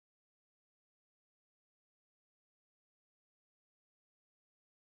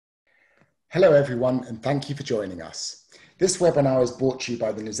Hello everyone, and thank you for joining us. This webinar is brought to you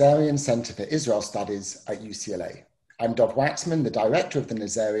by the Nazarian Center for Israel Studies at UCLA. I'm Dov Waxman, the Director of the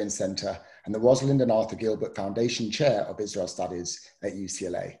Nazarian Center and the Rosalind and Arthur Gilbert Foundation Chair of Israel Studies at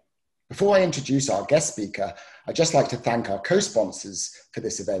UCLA. Before I introduce our guest speaker, I'd just like to thank our co-sponsors for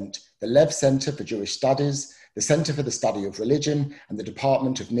this event, the Lev Center for Jewish Studies, the Center for the Study of Religion, and the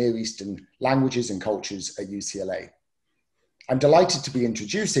Department of Near Eastern Languages and Cultures at UCLA. I'm delighted to be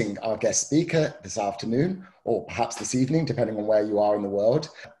introducing our guest speaker this afternoon, or perhaps this evening, depending on where you are in the world,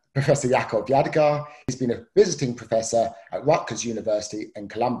 Professor Yaacov Yadgar. He's been a visiting professor at Rutgers University and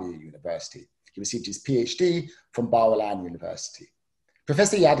Columbia University. He received his PhD from Bar-Ilan University.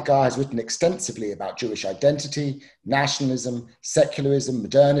 Professor Yadgar has written extensively about Jewish identity, nationalism, secularism,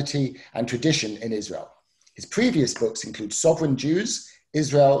 modernity, and tradition in Israel. His previous books include Sovereign Jews,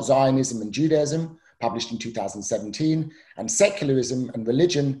 Israel, Zionism, and Judaism, published in 2017, and Secularism and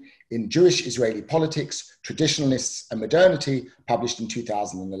Religion in Jewish Israeli Politics, Traditionalists and Modernity, published in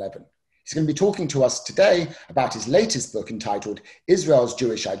 2011. He's going to be talking to us today about his latest book entitled Israel's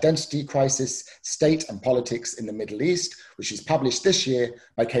Jewish Identity Crisis, State and Politics in the Middle East, which is published this year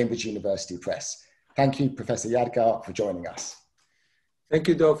by Cambridge University Press. Thank you, Professor Yadgar, for joining us. Thank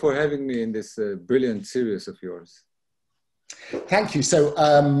you, Dov, for having me in this brilliant series of yours. Thank you. So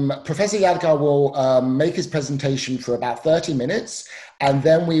Professor Yadgar will make his presentation for about 30 minutes, and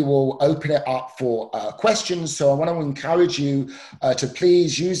then we will open it up for questions. So I want to encourage you to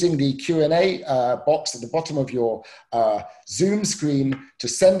please, using the Q&A box at the bottom of your Zoom screen, to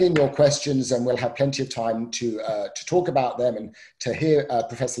send in your questions, and we'll have plenty of time to talk about them and to hear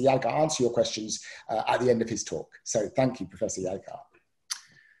Professor Yadgar answer your questions at the end of his talk. So thank you, Professor Yadgar.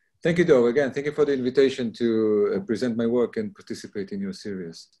 Thank you, Dov. Again, thank you for the invitation to present my work and participate in your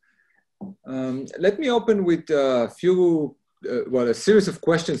series. Let me open with a series of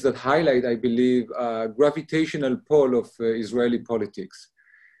questions that highlight, I believe, a gravitational pull of Israeli politics.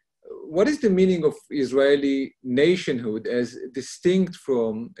 What is the meaning of Israeli nationhood as distinct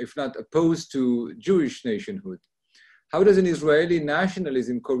from, if not opposed to, Jewish nationhood? How does an Israeli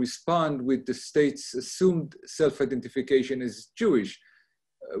nationalism correspond with the state's assumed self-identification as Jewish?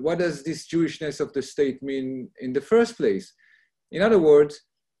 What does this Jewishness of the state mean in the first place? In other words,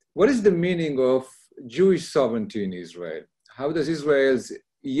 what is the meaning of Jewish sovereignty in Israel? How does Israel's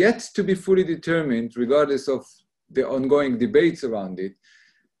yet to be fully determined, regardless of the ongoing debates around it,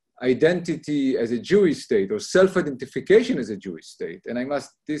 identity as a Jewish state or self-identification as a Jewish state? And I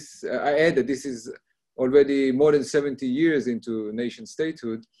add that this is already more than 70 years into nation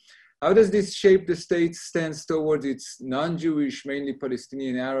statehood. How does this shape the state's stance towards its non-Jewish, mainly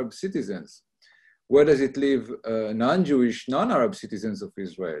Palestinian Arab citizens? Where does it leave non-Jewish, non-Arab citizens of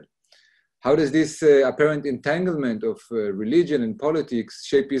Israel? How does this apparent entanglement of religion and politics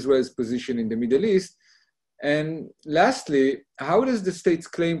shape Israel's position in the Middle East? And lastly, how does the state's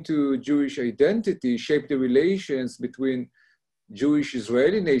claim to Jewish identity shape the relations between Jewish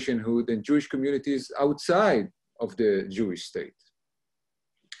Israeli nationhood and Jewish communities outside of the Jewish state?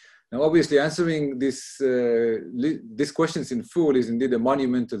 Now, obviously, answering these questions in full is indeed a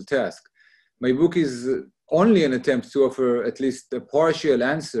monumental task. My book is only an attempt to offer at least a partial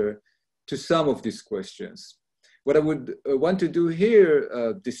answer to some of these questions. What I would want to do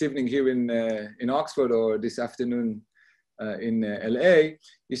here this evening here in Oxford, or this afternoon in LA,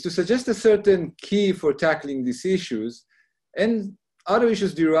 is to suggest a certain key for tackling these issues and other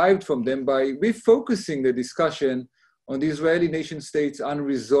issues derived from them by refocusing the discussion on the Israeli nation state's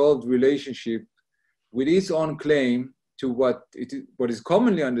unresolved relationship with its own claim to what is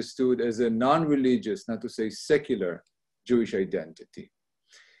commonly understood as a non-religious, not to say secular, Jewish identity.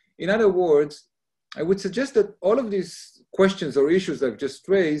 In other words, I would suggest that all of these questions or issues I've just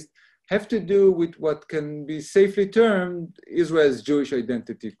raised have to do with what can be safely termed Israel's Jewish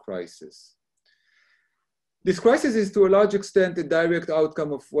identity crisis. This crisis is to a large extent a direct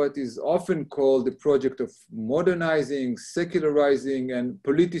outcome of what is often called the project of modernizing, secularizing, and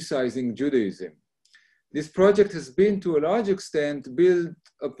politicizing Judaism. This project has been to a large extent built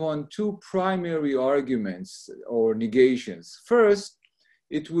upon two primary arguments or negations. First,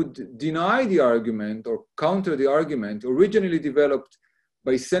 it would deny the argument or counter the argument originally developed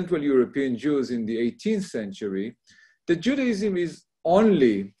by Central European Jews in the 18th century that Judaism is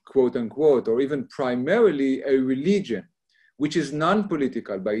only, quote unquote, or even primarily a religion, which is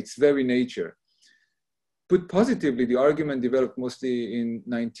non-political by its very nature. Put positively, the argument developed mostly in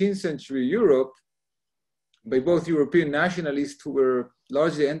 19th century Europe by both European nationalists who were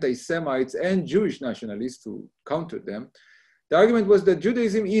largely anti-Semites and Jewish nationalists who countered them. The argument was that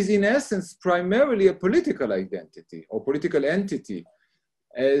Judaism is in essence primarily a political identity or political entity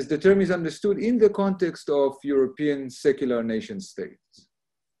as the term is understood in the context of European secular nation states.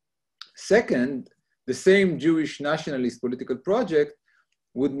 Second, the same Jewish nationalist political project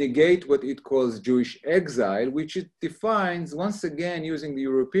would negate what it calls Jewish exile, which it defines, once again, using the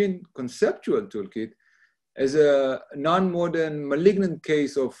European conceptual toolkit, as a non-modern, malignant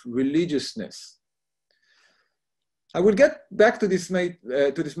case of religiousness. I will get back to this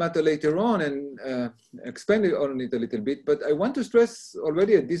matter later on and expand on it a little bit, but I want to stress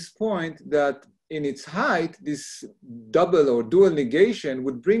already at this point that in its height, this double or dual negation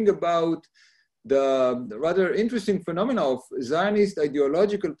would bring about the rather interesting phenomena of Zionist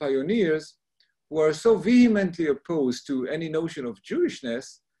ideological pioneers who are so vehemently opposed to any notion of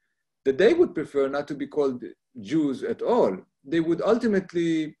Jewishness that they would prefer not to be called Jews at all. They would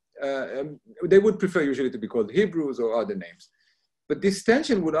ultimately, they would prefer usually to be called Hebrews or other names. But this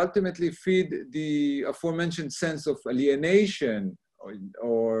tension would ultimately feed the aforementioned sense of alienation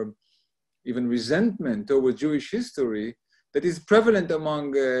or even resentment over Jewish history that is prevalent among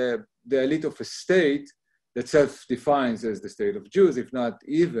the elite of a state that self-defines as the state of Jews, if not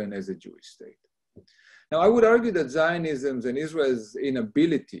even as a Jewish state. Now, I would argue that Zionism's and Israel's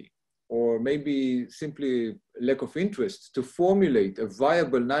inability, or maybe simply lack of interest, to formulate a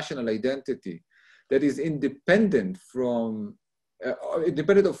viable national identity that is independent of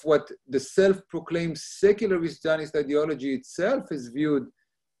what the self-proclaimed secularist Zionist ideology itself is viewed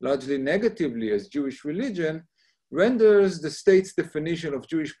largely negatively as Jewish religion, renders the state's definition of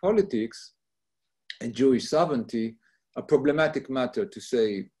Jewish politics and Jewish sovereignty a problematic matter, to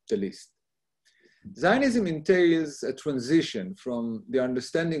say the least. Zionism entails a transition from the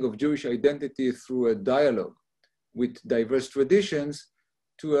understanding of Jewish identity through a dialogue with diverse traditions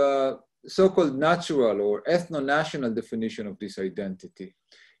to a so-called natural or ethno-national definition of this identity.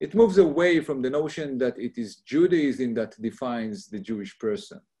 It moves away from the notion that it is Judaism that defines the Jewish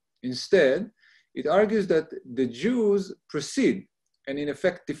person. Instead, it argues that the Jews precede and in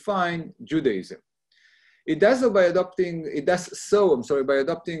effect define Judaism. It does so by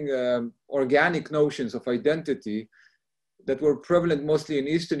adopting organic notions of identity that were prevalent mostly in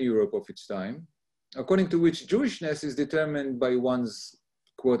Eastern Europe of its time, according to which Jewishness is determined by one's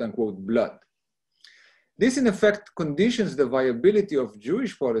quote unquote blood. This in effect conditions the viability of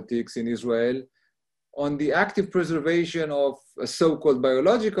Jewish politics in Israel on the active preservation of a so-called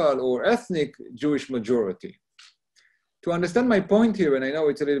biological or ethnic Jewish majority. To understand my point here, and I know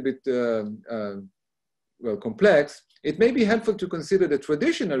it's a little bit complex, it may be helpful to consider the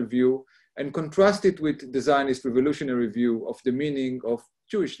traditional view and contrast it with the Zionist revolutionary view of the meaning of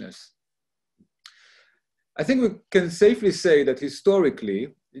Jewishness. I think we can safely say that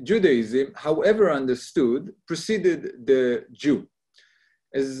historically, Judaism, however understood, preceded the Jew.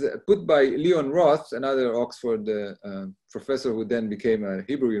 As put by Leon Roth, another Oxford professor who then became a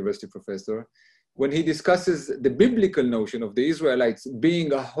Hebrew University professor, when he discusses the biblical notion of the Israelites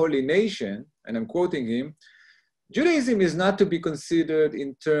being a holy nation, and I'm quoting him, Judaism is not to be considered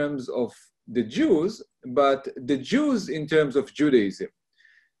in terms of the Jews, but the Jews in terms of Judaism.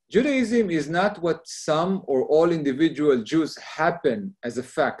 Judaism is not what some or all individual Jews happen as a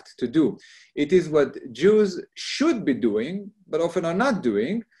fact to do. It is what Jews should be doing, but often are not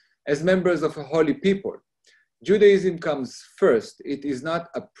doing, as members of a holy people. Judaism comes first. It is not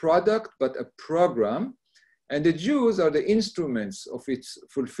a product, but a program, and the Jews are the instruments of its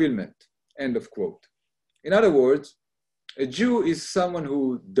fulfillment, end of quote. In other words, a Jew is someone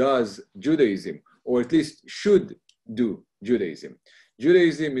who does Judaism, or at least should do Judaism.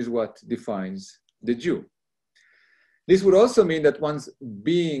 Judaism is what defines the Jew. This would also mean that one's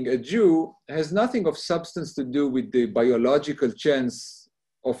being a Jew has nothing of substance to do with the biological chance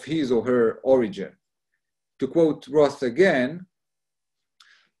of his or her origin. To quote Roth again,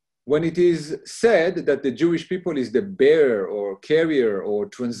 when it is said that the Jewish people is the bearer or carrier or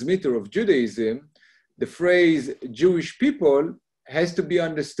transmitter of Judaism, the phrase Jewish people has to be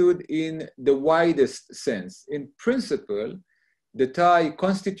understood in the widest sense. In principle, the tie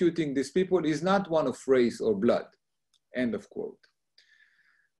constituting these people is not one of race or blood, end of quote.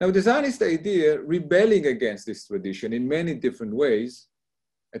 Now, the Zionist idea rebelling against this tradition in many different ways,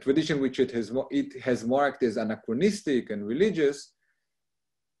 a tradition which it has marked as anachronistic and religious,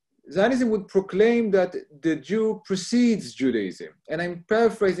 Zionism would proclaim that the Jew precedes Judaism. And I'm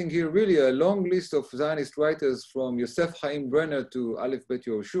paraphrasing here really a long list of Zionist writers from Yosef Chaim Brenner to Aleph Bet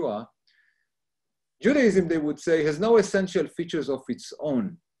Yehoshua. Judaism, they would say, has no essential features of its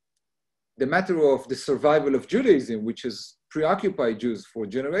own. The matter of the survival of Judaism, which has preoccupied Jews for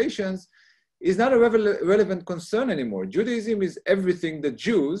generations, is not a relevant concern anymore. Judaism is everything the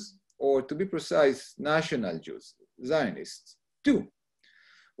Jews, or to be precise, national Jews, Zionists, do.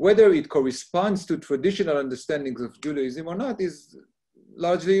 whether it corresponds to traditional understandings of Judaism or not is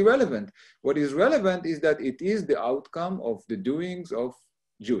largely irrelevant. What is relevant is that it is the outcome of the doings of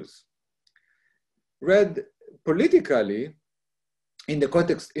Jews. Read politically, in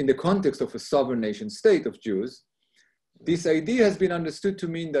the context of a sovereign nation state of Jews, this idea has been understood to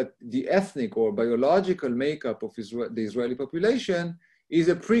mean that the ethnic or biological makeup of the Israeli population is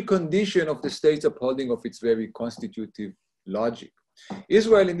a precondition of the state's upholding of its very constitutive logic.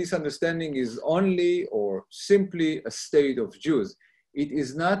 Israel, in this understanding, is only or simply a state of Jews. It is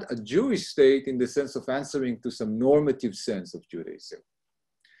not a Jewish state in the sense of answering to some normative sense of Judaism.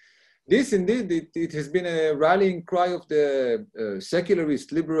 This, indeed, it has been a rallying cry of the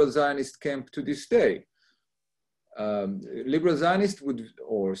secularist, liberal Zionist camp to this day. Liberal Zionists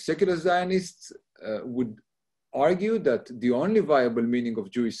or secular Zionists would argue that the only viable meaning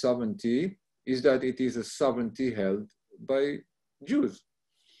of Jewish sovereignty is that it is a sovereignty held by Jews.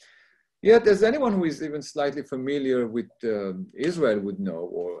 Yet, as anyone who is even slightly familiar with Israel would know,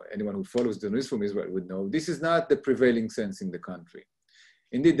 or anyone who follows the news from Israel would know, this is not the prevailing sense in the country.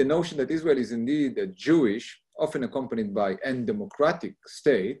 Indeed, the notion that Israel is indeed a Jewish, often accompanied by an democratic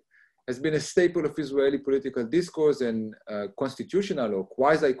state, has been a staple of Israeli political discourse and constitutional or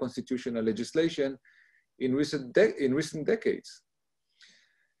quasi-constitutional legislation in recent decades.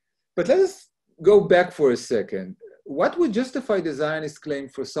 But let us go back for a second. What would justify the Zionist claim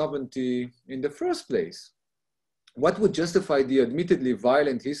for sovereignty in the first place? What would justify the admittedly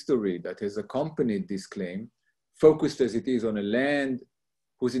violent history that has accompanied this claim, focused as it is on a land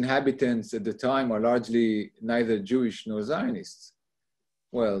whose inhabitants at the time are largely neither Jewish nor Zionists?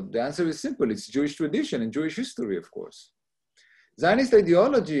 Well, the answer is simple. It's Jewish tradition and Jewish history, of course. Zionist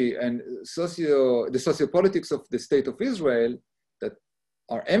ideology and the sociopolitics of the state of Israel that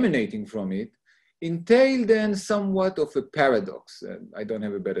are emanating from it entail then somewhat of a paradox. I don't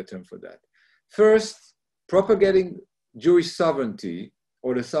have a better term for that. First, propagating Jewish sovereignty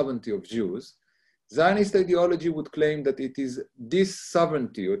or the sovereignty of Jews, Zionist ideology would claim that it is this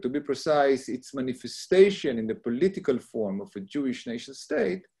sovereignty, or to be precise, its manifestation in the political form of a Jewish nation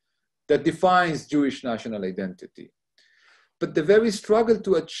state, that defines Jewish national identity. But the very struggle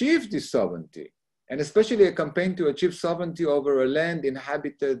to achieve this sovereignty, and especially a campaign to achieve sovereignty over a land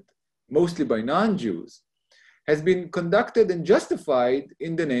inhabited mostly by non-Jews, has been conducted and justified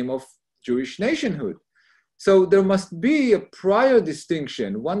in the name of Jewish nationhood. So there must be a prior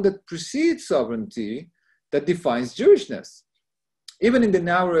distinction, one that precedes sovereignty, that defines Jewishness, even in the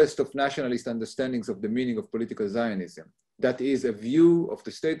narrowest of nationalist understandings of the meaning of political Zionism. That is a view of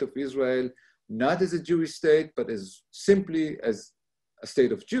the state of Israel, not as a Jewish state, but as simply as a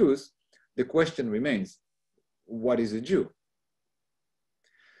state of Jews. The question remains, what is a Jew?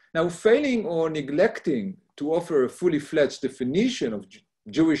 Now, failing or neglecting to offer a fully fledged definition of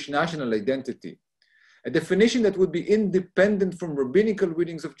Jewish national identity, a definition that would be independent from rabbinical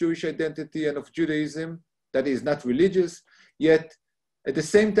readings of Jewish identity and of Judaism, that is not religious, yet at the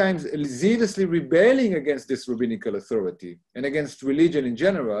same time zealously rebelling against this rabbinical authority and against religion in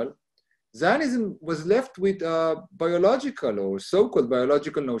general, Zionism was left with a biological or so-called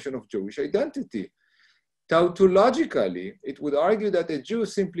biological notion of Jewish identity. Tautologically, it would argue that a Jew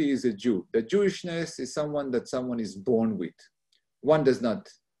simply is a Jew, that Jewishness is that someone is born with. One does not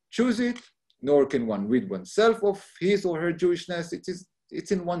choose it, nor can one rid oneself of his or her Jewishness.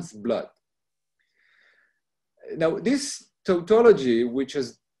 It's in one's blood. Now, this tautology, which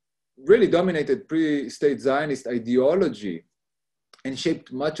has really dominated pre-state Zionist ideology and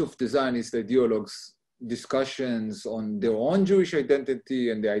shaped much of the Zionist ideologues' discussions on their own Jewish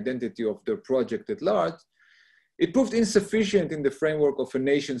identity and the identity of their project at large, it proved insufficient in the framework of a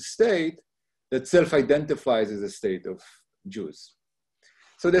nation state that self-identifies as a state of Jews.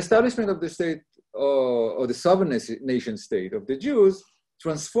 So the establishment of the state or the sovereign nation state of the Jews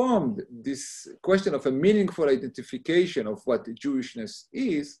transformed this question of a meaningful identification of what Jewishness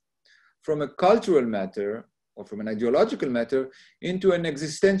is from a cultural matter or from an ideological matter into an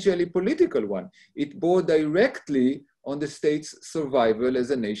existentially political one. It bore directly on the state's survival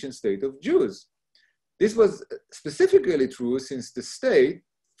as a nation state of Jews. This was specifically true since the state,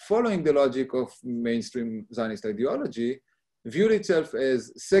 following the logic of mainstream Zionist ideology, viewed itself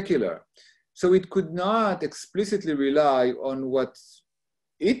as secular. So it could not explicitly rely on what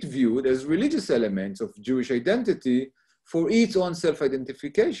it viewed as religious elements of Jewish identity for its own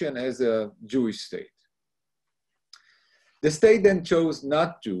self-identification as a Jewish state. The state then chose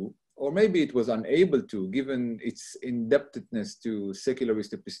not to, or maybe it was unable to, given its indebtedness to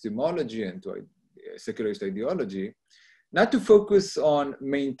secularist epistemology and to secularist ideology, not to focus on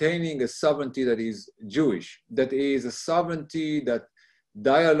maintaining a sovereignty that is Jewish, that is a sovereignty that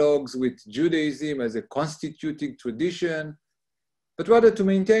dialogues with Judaism as a constituting tradition, but rather to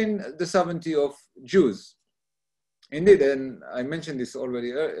maintain the sovereignty of Jews. Indeed, and I mentioned this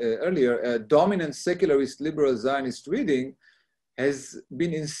already earlier, a dominant secularist liberal Zionist reading has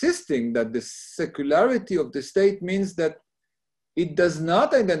been insisting that the secularity of the state means that it does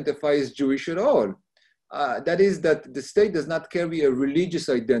not identify as Jewish at all. That is, that the state does not carry a religious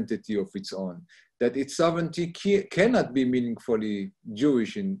identity of its own, that its sovereignty cannot be meaningfully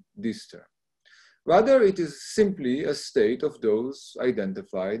Jewish in this term. Rather, it is simply a state of those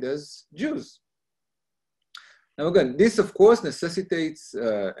identified as Jews. Now again, this of course necessitates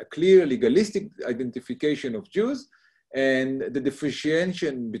a clear legalistic identification of Jews and the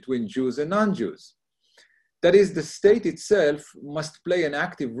differentiation between Jews and non-Jews. That is, the state itself must play an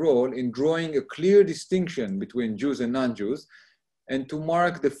active role in drawing a clear distinction between Jews and non-Jews, and to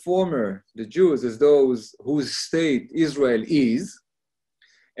mark the former, the Jews, as those whose state Israel is,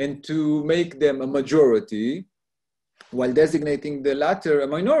 and to make them a majority, while designating the latter a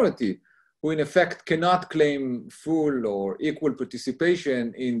minority, who in effect cannot claim full or equal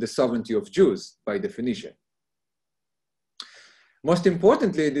participation in the sovereignty of Jews by definition. Most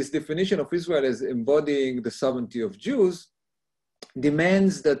importantly, this definition of Israel as embodying the sovereignty of Jews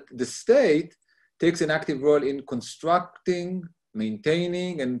demands that the state takes an active role in constructing,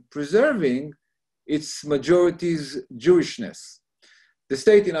 maintaining, and preserving its majority's Jewishness. The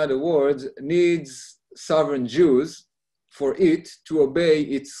state, in other words, needs sovereign Jews for it to obey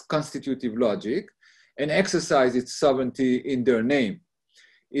its constitutive logic and exercise its sovereignty in their name.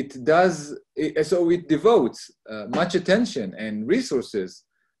 So it devotes much attention and resources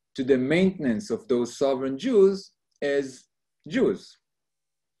to the maintenance of those sovereign Jews as Jews.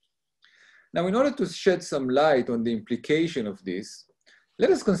 Now, in order to shed some light on the implication of this,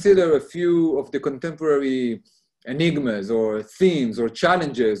 let us consider a few of the contemporary enigmas or themes or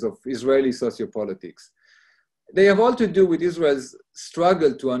challenges of Israeli sociopolitics. They have all to do with Israel's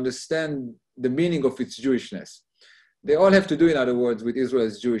struggle to understand the meaning of its Jewishness. They all have to do, in other words, with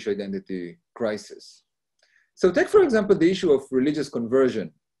Israel's Jewish identity crisis. So take, for example, the issue of religious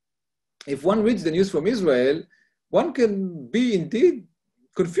conversion. If one reads the news from Israel, one can be indeed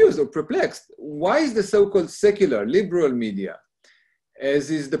confused or perplexed. Why is the so-called secular, liberal media,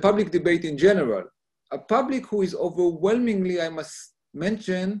 as is the public debate in general, a public who is overwhelmingly, I must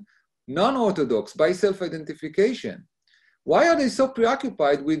mention, non-Orthodox by self-identification? Why are they so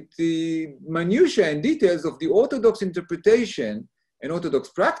preoccupied with the minutiae and details of the Orthodox interpretation and Orthodox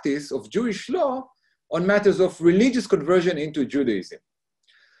practice of Jewish law on matters of religious conversion into Judaism?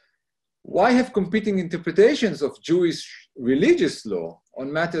 Why have competing interpretations of Jewish religious law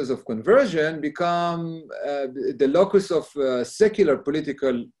on matters of conversion become the locus of secular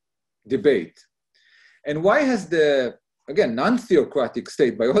political debate? And why has the, again, non-theocratic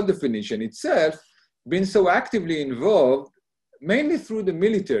state, by all definition itself, been so actively involved, mainly through the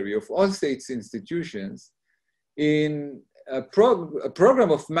military of all states' institutions, in a program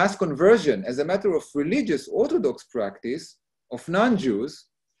of mass conversion as a matter of religious Orthodox practice of non-Jews,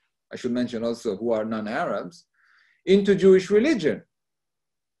 I should mention also who are non-Arabs, into Jewish religion?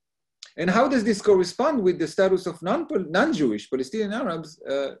 And how does this correspond with the status of non-Jewish Palestinian Arabs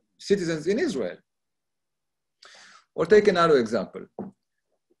citizens in Israel? Or take another example.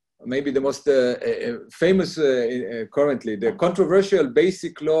 Maybe the most famous currently, the controversial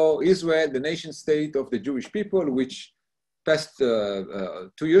Basic Law, Israel, the nation state of the Jewish people, which passed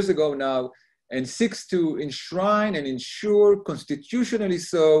 2 years ago now, and seeks to enshrine and ensure constitutionally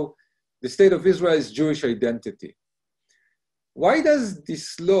so the state of Israel's Jewish identity. Why does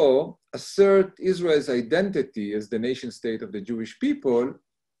this law assert Israel's identity as the nation state of the Jewish people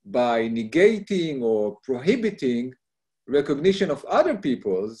by negating or prohibiting recognition of other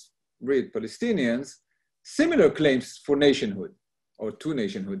peoples, read Palestinians, similar claims for nationhood or to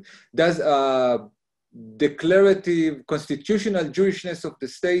nationhood? Does declarative constitutional Jewishness of the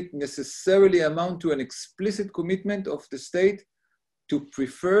state necessarily amount to an explicit commitment of the state to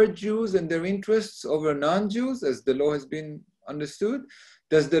prefer Jews and their interests over non-Jews, as the law has been understood?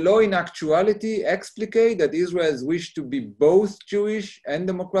 Does the law in actuality explicate that Israel's wish to be both Jewish and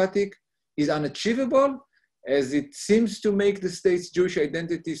democratic is unachievable, as it seems to make the state's Jewish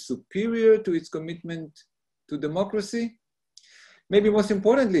identity superior to its commitment to democracy? Maybe most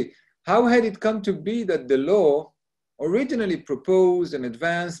importantly, how had it come to be that the law, originally proposed and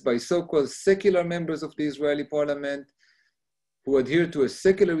advanced by so-called secular members of the Israeli parliament who adhere to a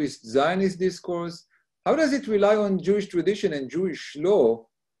secularist Zionist discourse, how does it rely on Jewish tradition and Jewish law,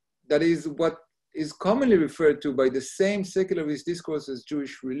 that is what is commonly referred to by the same secularist discourse as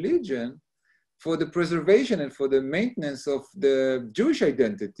Jewish religion, for the preservation and for the maintenance of the Jewish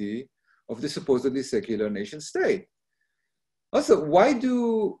identity of the supposedly secular nation state. Also, why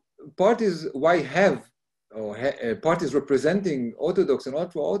have parties representing Orthodox and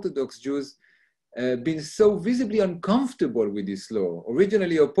ultra-Orthodox Jews been so visibly uncomfortable with this law,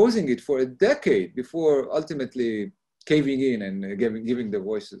 originally opposing it for a decade before ultimately caving in and giving their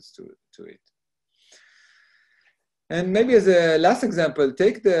voices to it? And maybe as a last example,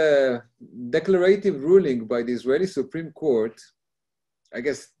 take the declarative ruling by the Israeli Supreme Court, I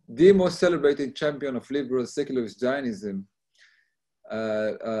guess the most celebrated champion of liberal secularist Zionism,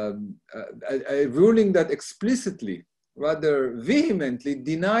 a ruling that explicitly, rather vehemently,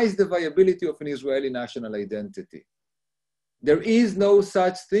 denies the viability of an Israeli national identity. There is no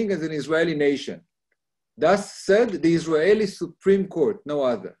such thing as an Israeli nation. Thus said the Israeli Supreme Court, no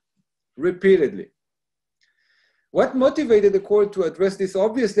other, repeatedly. What motivated the court to address this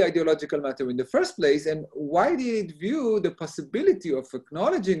obviously ideological matter in the first place, and why did it view the possibility of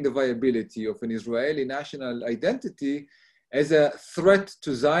acknowledging the viability of an Israeli national identity as a threat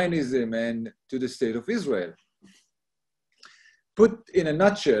to Zionism and to the state of Israel? Put in a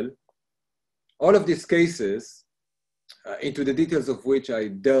nutshell, all of these cases, into the details of which I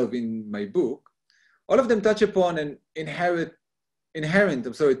delve in my book, all of them touch upon an inherent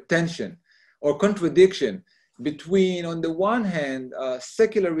tension or contradiction between, on the one hand,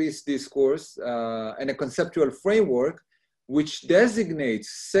 secularist discourse and a conceptual framework which designates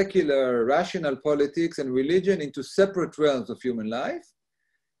secular rational politics and religion into separate realms of human life,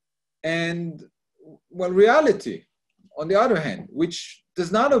 and, well, reality, on the other hand, which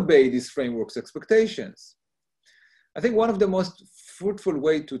does not obey these framework's expectations. I think one of the most fruitful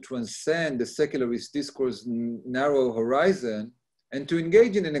ways to transcend the secularist discourse narrow horizon and to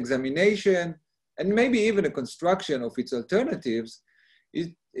engage in an examination and maybe even a construction of its alternatives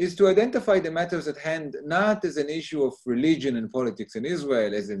is to identify the matters at hand not as an issue of religion and politics in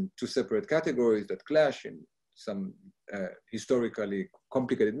Israel, as in two separate categories that clash in some historically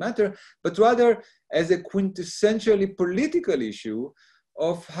complicated matter, but rather as a quintessentially political issue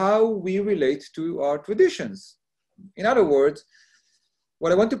of how we relate to our traditions. In other words,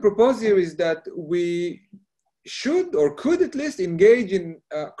 what I want to propose here is that we should or could at least engage in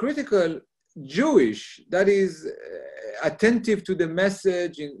critical Jewish, that is, attentive to the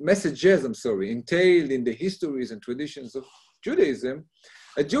messages entailed in the histories and traditions of Judaism,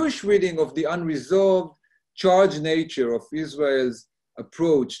 a Jewish reading of the unresolved, charged nature of Israel's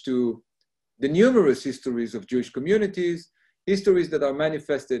approach to the numerous histories of Jewish communities, histories that are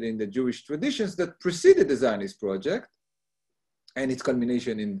manifested in the Jewish traditions that preceded the Zionist project and its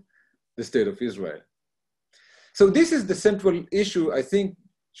culmination in the state of Israel. So this is the central issue I think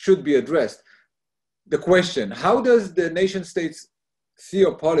should be addressed. The question, how does the nation state's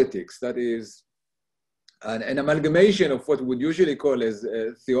theopolitics, that is an amalgamation of what we would usually call as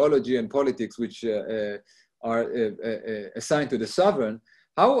theology and politics, which are assigned to the sovereign,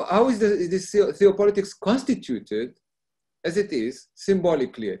 how is this theopolitics constituted, as it is,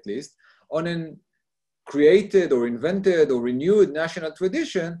 symbolically at least, on an created or invented or renewed national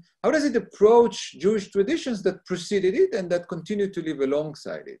tradition? How does it approach Jewish traditions that preceded it and that continue to live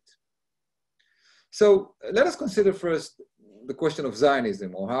alongside it? So let us consider first the question of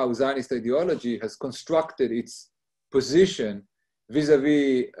Zionism, or how Zionist ideology has constructed its position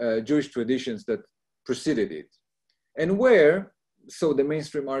vis-a-vis Jewish traditions that preceded it, and where, so the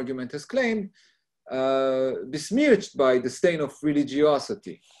mainstream argument has claimed, besmirched by the stain of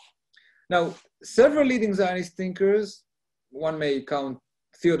religiosity. Now, several leading Zionist thinkers, one may count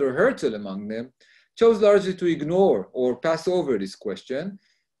Theodor Herzl among them, chose largely to ignore or pass over this question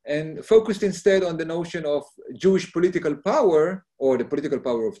and focused instead on the notion of Jewish political power, or the political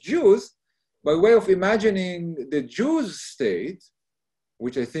power of Jews, by way of imagining the Jews state,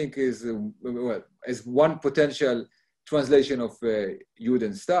 which I think is, well, as one potential translation of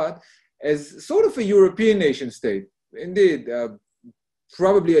Judenstaat, as sort of a European nation state. Indeed,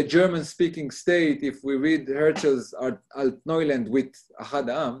 probably a German-speaking state, if we read Herzl's Altneuland with Ahad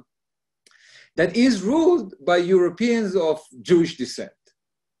Am, that is ruled by Europeans of Jewish descent.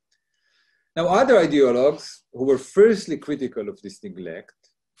 Now, other ideologues who were fiercely critical of this neglect,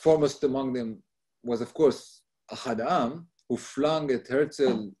 foremost among them was, of course, Ahad Am, who flung at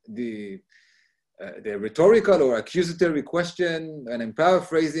Herzl the rhetorical or accusatory question, and I'm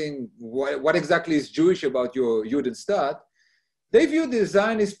paraphrasing, what exactly is Jewish about your Judenstaat? They viewed the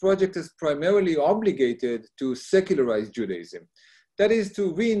Zionist project as primarily obligated to secularize Judaism. That is,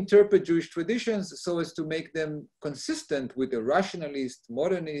 to reinterpret Jewish traditions so as to make them consistent with a rationalist,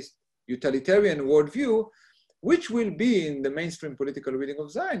 modernist, utilitarian worldview, which will be, in the mainstream political reading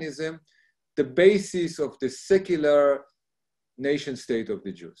of Zionism, the basis of the secular nation state of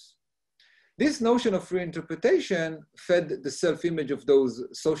the Jews. This notion of reinterpretation fed the self-image of those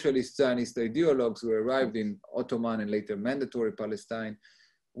socialist Zionist ideologues who arrived in Ottoman and later mandatory Palestine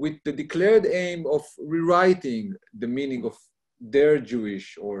with the declared aim of rewriting the meaning of their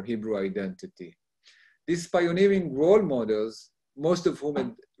Jewish or Hebrew identity. These pioneering role models, most of whom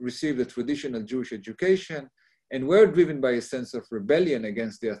had received a traditional Jewish education and were driven by a sense of rebellion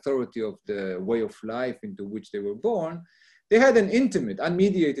against the authority of the way of life into which they were born, they had an intimate,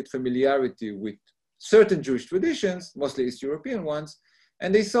 unmediated familiarity with certain Jewish traditions, mostly East European ones,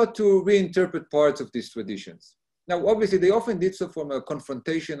 and they sought to reinterpret parts of these traditions. Now, obviously, they often did so from a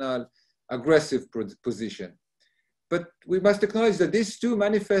confrontational, aggressive position. But we must acknowledge that this too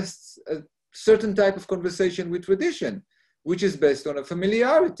manifests a certain type of conversation with tradition, which is based on a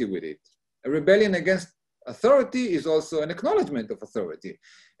familiarity with it. A rebellion against authority is also an acknowledgement of authority,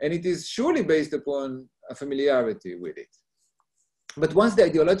 and it is surely based upon a familiarity with it. But once the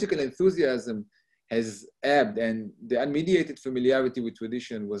ideological enthusiasm has ebbed and the unmediated familiarity with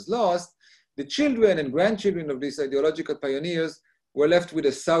tradition was lost, the children and grandchildren of these ideological pioneers were left with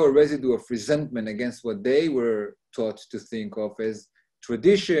a sour residue of resentment against what they were taught to think of as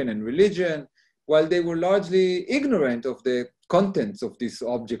tradition and religion, while they were largely ignorant of the contents of these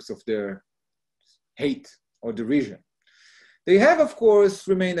objects of their hate or derision. They have, of course,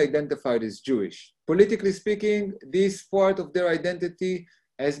 remained identified as Jewish. Politically speaking, this part of their identity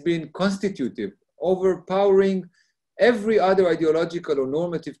has been constitutive, overpowering every other ideological or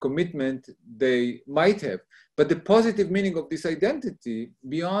normative commitment they might have. But the positive meaning of this identity,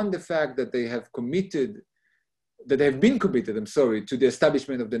 beyond the fact that they have committed, that they have been committed, to the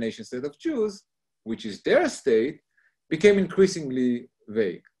establishment of the nation state of Jews, which is their state, became increasingly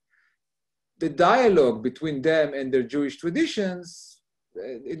vague. The dialogue between them and their Jewish traditions,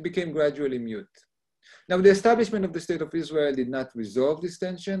 it became gradually mute. Now, the establishment of the State of Israel did not resolve this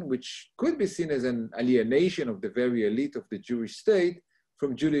tension, which could be seen as an alienation of the very elite of the Jewish state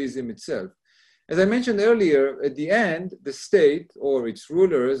from Judaism itself. As I mentioned earlier, at the end, the state or its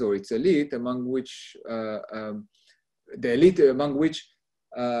rulers or its elite, among which a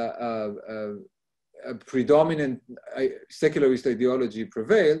predominant secularist ideology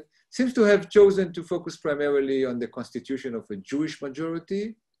prevailed, seems to have chosen to focus primarily on the constitution of a Jewish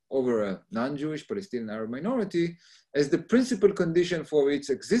majority over a non-Jewish Palestinian Arab minority as the principal condition for its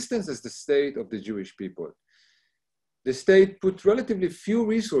existence as the state of the Jewish people. The state put relatively few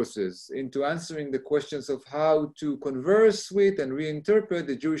resources into answering the questions of how to converse with and reinterpret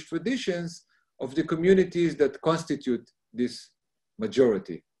the Jewish traditions of the communities that constitute this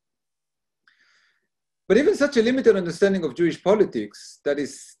majority. But even such a limited understanding of Jewish politics, that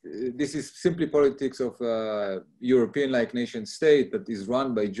is, this is simply politics of a European-like nation state that is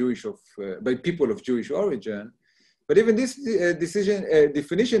run by by people of Jewish origin, but even this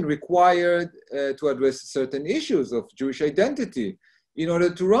definition required to address certain issues of Jewish identity in order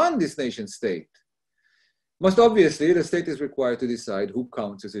to run this nation state. Most obviously, the state is required to decide who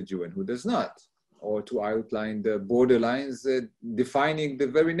counts as a Jew and who does not, or to outline the borderlines defining the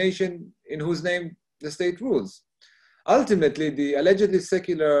very nation in whose name the state rules. Ultimately, the allegedly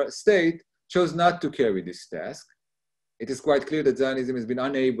secular state chose not to carry this task. It is quite clear that Zionism has been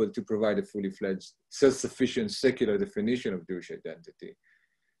unable to provide a fully fledged, self-sufficient secular definition of Jewish identity.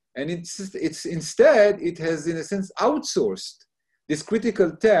 And instead, it has, in a sense, outsourced this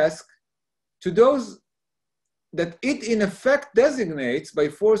critical task to those that it, in effect, designates by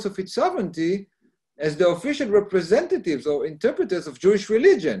force of its sovereignty as the official representatives or interpreters of Jewish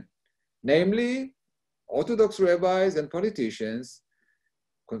religion, namely Orthodox rabbis and politicians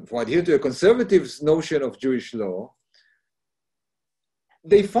who adhere to a conservative notion of Jewish law.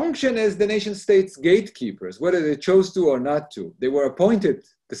 They function as the nation state's gatekeepers, whether they chose to or not to. They were appointed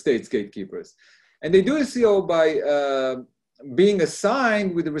the state's gatekeepers. And they do so by being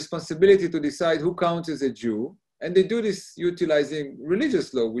assigned with the responsibility to decide who counts as a Jew. And they do this utilizing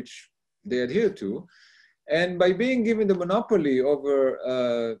religious law, which they adhere to. And by being given the monopoly over,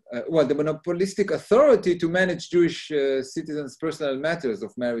 the monopolistic authority to manage Jewish citizens' personal matters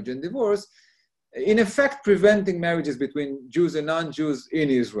of marriage and divorce, in effect preventing marriages between Jews and non-Jews in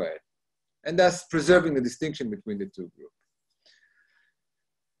Israel, and thus preserving the distinction between the two groups.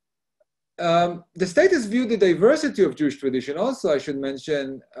 The state has viewed the diversity of Jewish tradition also, I should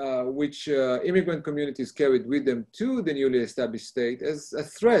mention, which immigrant communities carried with them to the newly established state as a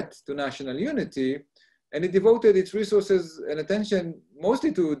threat to national unity, and it devoted its resources and attention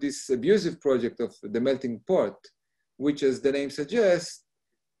mostly to this abusive project of the melting pot, which, as the name suggests,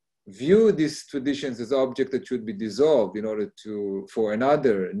 view these traditions as objects that should be dissolved in order for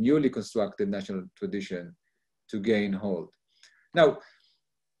another newly constructed national tradition to gain hold. Now,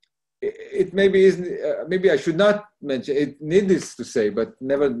 it maybe isn't, maybe I should not mention, it needless to say, but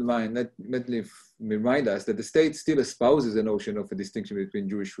never mind, let me remind us that the state still espouses a notion of a distinction between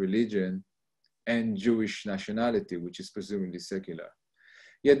Jewish religion and Jewish nationality, which is presumably secular.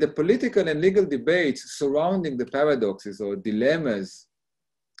 Yet the political and legal debates surrounding the paradoxes or dilemmas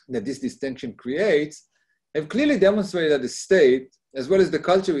that this distinction creates have clearly demonstrated that the state, as well as the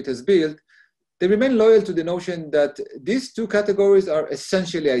culture it has built, they remain loyal to the notion that these two categories are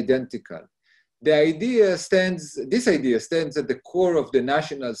essentially identical. This idea stands at the core of the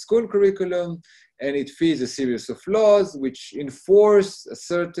national school curriculum, and it feeds a series of laws which enforce a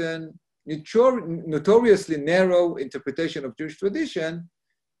certain notoriously narrow interpretation of Jewish tradition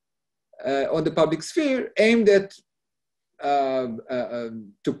on the public sphere, aimed at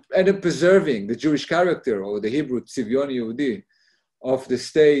preserving the Jewish character, or the Hebrew tzivyon Yehudi, of the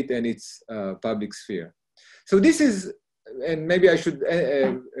state and its public sphere. So this is, and maybe I should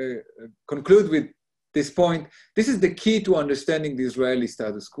conclude with this point, this is the key to understanding the Israeli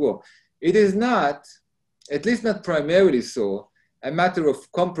status quo. It is not, at least not primarily so, a matter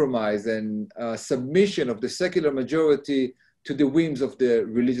of compromise and submission of the secular majority to the whims of the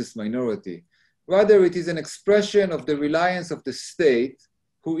religious minority. Rather, it is an expression of the reliance of the state,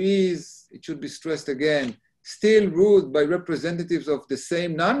 who is, it should be stressed again, still ruled by representatives of the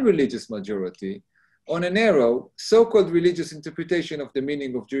same non-religious majority, on a narrow, so-called religious interpretation of the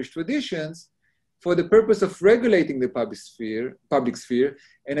meaning of Jewish traditions for the purpose of regulating the public sphere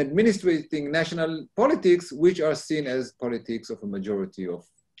and administrating national politics, which are seen as politics of a majority of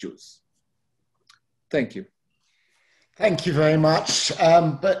Jews. Thank you. Thank you very much.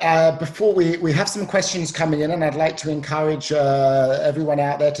 Before we have some questions coming in, and I'd like to encourage everyone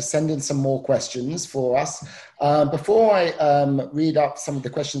out there to send in some more questions for us. Before I read up some of the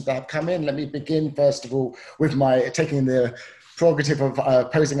questions that have come in, let me begin first of all with taking the prerogative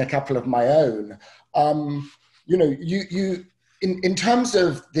of posing a couple of my own. You know, in terms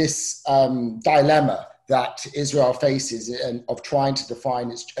of this dilemma that Israel faces of trying to define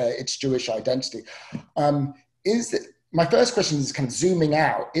its Jewish identity, my first question is kind of zooming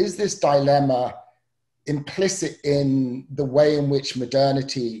out. Is this dilemma implicit in the way in which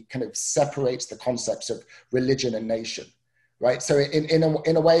modernity kind of separates the concepts of religion and nation, right? So in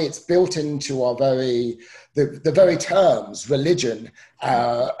a way, it's built into our the very terms, religion,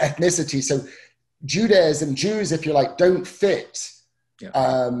 ethnicity. So Judaism, Jews, if you like, don't fit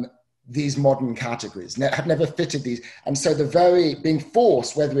these modern categories, have never fitted these. And so being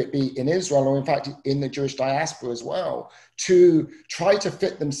forced, whether it be in Israel or in fact in the Jewish diaspora as well, to try to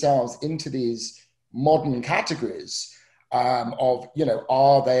fit themselves into these modern categories of, you know,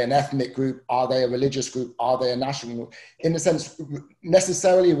 are they an ethnic group? Are they a religious group? Are they a national group? In a sense,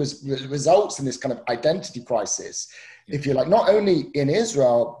 necessarily results in this kind of identity crisis, if you like, not only in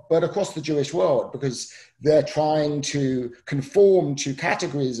Israel, but across the Jewish world, because they're trying to conform to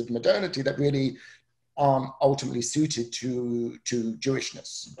categories of modernity that really aren't ultimately suited to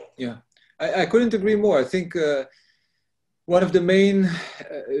Jewishness. Yeah, I couldn't agree more. I think one of the main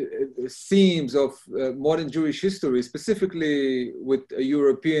themes of modern Jewish history, specifically with a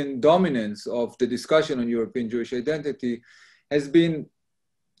European dominance of the discussion on European Jewish identity, has been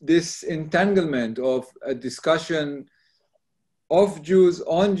this entanglement of a discussion of Jews,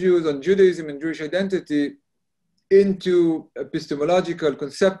 on Judaism and Jewish identity into epistemological,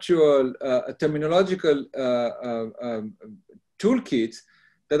 conceptual, terminological toolkits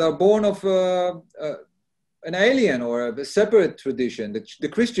that are born of an alien or a separate tradition, the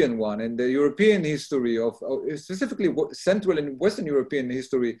Christian one, and the European history of, specifically Central and Western European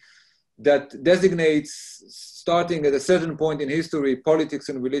history, that designates, starting at a certain point in history, politics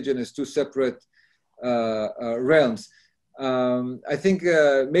and religion as two separate realms. I think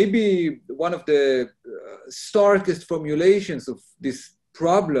maybe one of the starkest formulations of this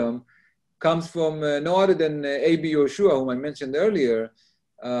problem comes from no other than A.B. Yehoshua, whom I mentioned earlier.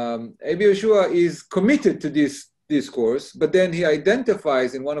 A.B. Yehoshua is committed to this discourse, but then he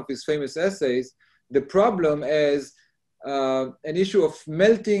identifies in one of his famous essays the problem as an issue of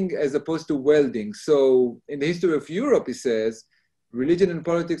melting as opposed to welding. So in the history of Europe, he says, religion and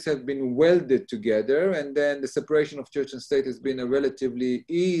politics have been welded together, and then the separation of church and state has been a relatively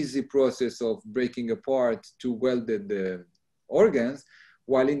easy process of breaking apart two welded organs,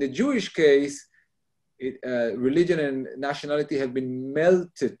 while in the Jewish case, religion and nationality have been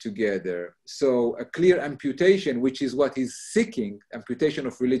melted together. So a clear amputation, which is what he's seeking, amputation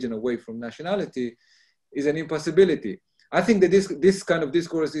of religion away from nationality, is an impossibility. I think that this kind of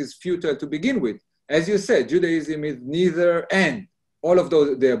discourse is futile to begin with. As you said, Judaism is neither and, all of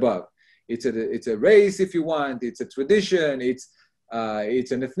the above. It's a race, if you want, it's a tradition, it's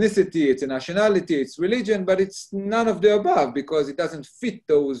an ethnicity, it's a nationality, it's religion, but it's none of the above because it doesn't fit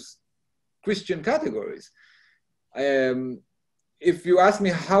those Christian categories. If you ask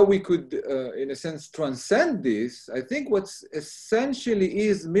me how we could, in a sense, transcend this, I think what's essentially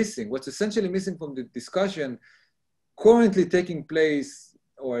missing from the discussion currently taking place,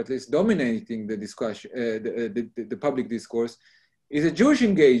 or at least dominating the discussion, the public discourse, is a Jewish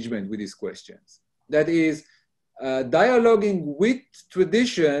engagement with these questions. That is, dialoguing with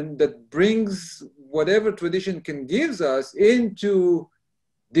tradition that brings whatever tradition can give us into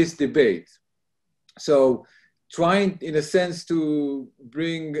this debate. So trying, in a sense, to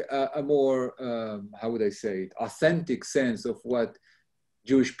bring a more, how would I say it, authentic sense of what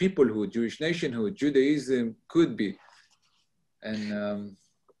Jewish peoplehood, Jewish nationhood, Judaism could be. And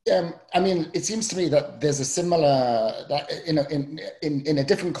I mean, it seems to me that there's a similar, in a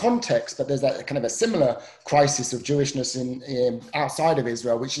different context, but there's that kind of a similar crisis of Jewishness in outside of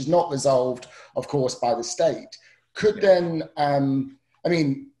Israel, which is not resolved, of course, by the state. Could then, I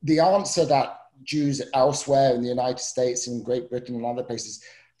mean, the answer that Jews elsewhere in the United States, in Great Britain and other places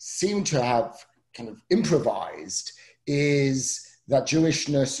seem to have kind of improvised is that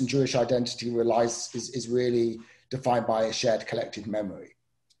Jewishness and Jewish identity is really defined by a shared collective memory.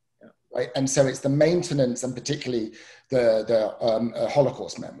 Right? And so it's the maintenance, and particularly the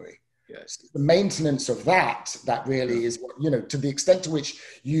Holocaust memory. Yes. The maintenance of that really is, to the extent to which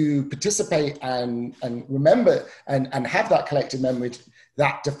you participate and remember and have that collective memory,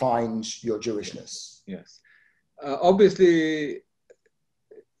 that defines your Jewishness. Yes. Obviously,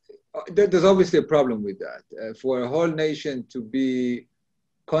 there's obviously a problem with that. For a whole nation to be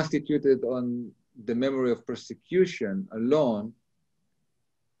constituted on the memory of persecution alone,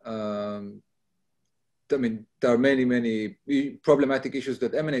 I mean, there are many problematic issues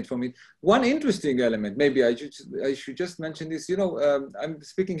that emanate from it. One interesting element, maybe I should just mention this, I'm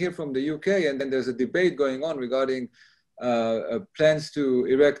speaking here from the UK, and then there's a debate going on regarding plans to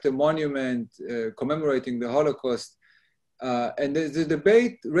erect a monument commemorating the Holocaust. And there's a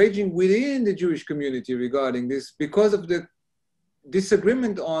debate raging within the Jewish community regarding this because of the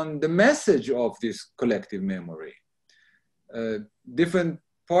disagreement on the message of this collective memory. Different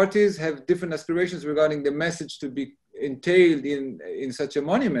parties have different aspirations regarding the message to be entailed in such a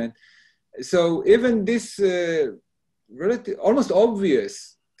monument. So even this almost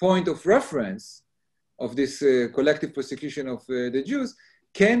obvious point of reference of this collective persecution of the Jews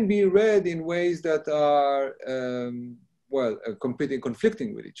can be read in ways that are,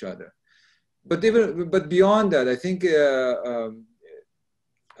 conflicting with each other. But beyond that, I think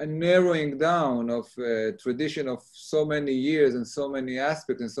a narrowing down of a tradition of so many years and so many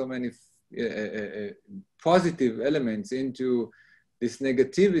aspects and so many positive elements into this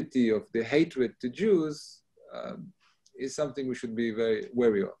negativity of the hatred to Jews is something we should be very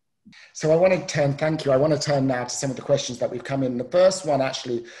wary of. So I want to turn now to some of the questions that we've come in. The first one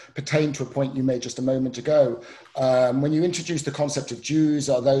actually pertained to a point you made just a moment ago. When you introduced the concept of Jews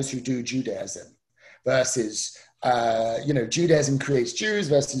are those who do Judaism versus Judaism creates Jews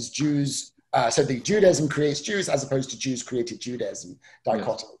versus Jews. So the Judaism creates Jews as opposed to Jews created Judaism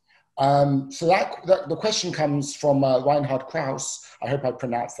dichotomy. Yes. So that the question comes from Reinhard Krauss. I hope I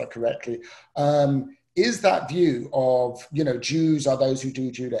pronounced that correctly. Is that view of, Jews are those who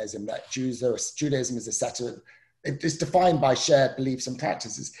do Judaism, that Judaism is a set of, it's defined by shared beliefs and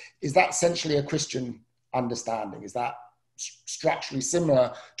practices. Is that essentially a Christian understanding? Is that structurally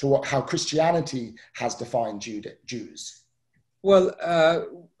similar to how Christianity has defined Jews? Well,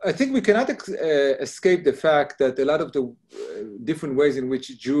 I think we cannot escape the fact that a lot of the different ways in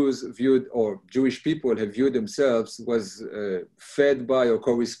which Jews viewed, or Jewish people have viewed themselves, was fed by or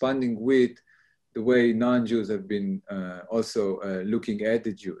corresponding with the way non-Jews have been also looking at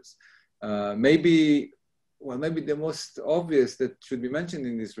the Jews. Maybe the most obvious that should be mentioned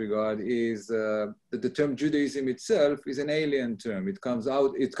in this regard is that the term Judaism itself is an alien term. It comes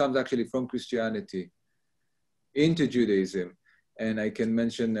actually from Christianity into Judaism. And I can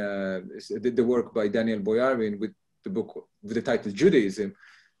mention the work by Daniel Boyarin with the book with the title Judaism,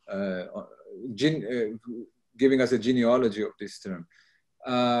 giving us a genealogy of this term.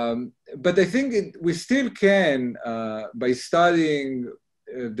 But I think we still can, by studying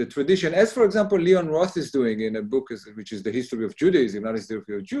the tradition, as for example, Leon Roth is doing in a book which is The History of Judaism, not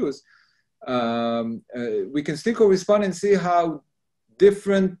History of Jews, we can still correspond and see how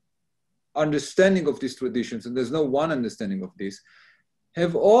different understanding of these traditions, and there's no one understanding of this,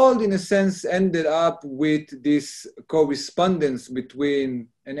 have all, in a sense, ended up with this correspondence between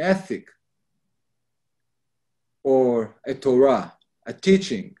an ethic or a Torah, a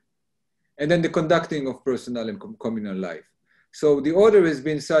teaching, and then the conducting of personal and communal life. So the order has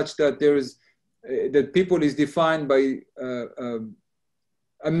been such that that people is defined by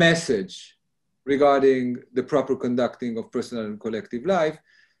a message regarding the proper conducting of personal and collective life.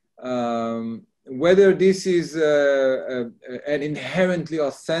 Whether this is an inherently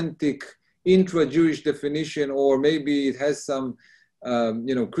authentic intra-Jewish definition, or maybe it has some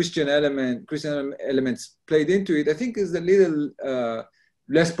Christian elements played into it, I think is a little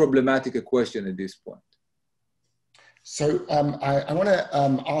less problematic a question at this point. So I want to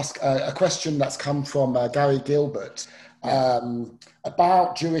ask a question that's come from Gary Gilbert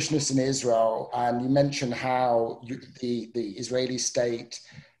about Jewishness in Israel. And you mentioned how the Israeli state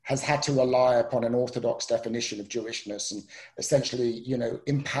has had to rely upon an Orthodox definition of Jewishness and essentially,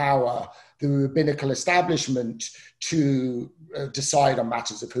 empower the rabbinical establishment to decide on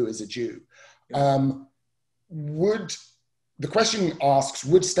matters of who is a Jew. The question asks,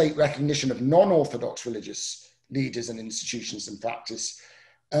 would state recognition of non-Orthodox religious leaders and institutions and practice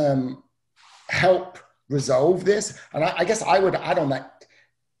help resolve this? And I guess I would add on that,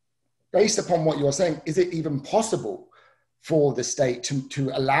 based upon what you're saying, is it even possible for the state to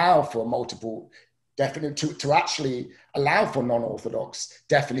allow for multiple to actually allow for non-Orthodox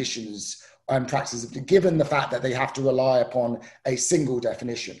definitions and practices, given the fact that they have to rely upon a single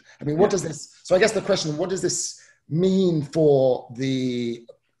definition? I mean, what does this, so I guess the question, what does this mean for the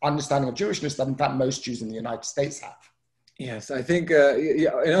understanding of Jewishness that in fact most Jews in the United States have? Yes, I think,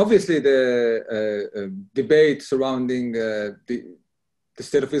 and obviously the debate surrounding the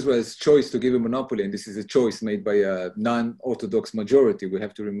state of Israel's choice to give a monopoly, and this is a choice made by a non-Orthodox majority, we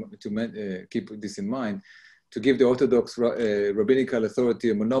have to keep this in mind, to give the Orthodox rabbinical authority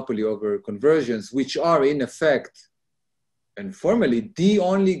a monopoly over conversions, which are in effect and formally the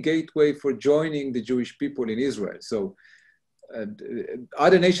only gateway for joining the Jewish people in Israel. So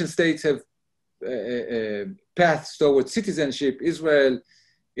other nation states have paths towards citizenship.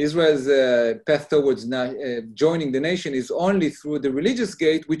 Israel's path towards joining the nation is only through the religious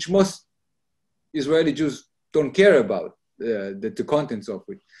gate, which most Israeli Jews don't care about, the contents of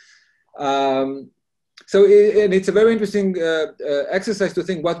it. And it's a very interesting exercise to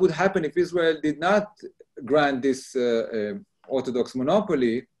think what would happen if Israel did not grant this Orthodox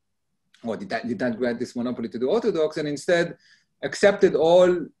monopoly, or did not grant this monopoly to the Orthodox, and instead accepted all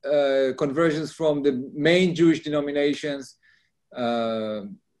conversions from the main Jewish denominations,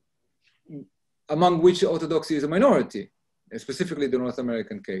 among which Orthodoxy is a minority, specifically the North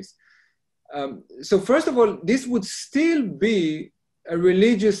American case. So first of all, this would still be a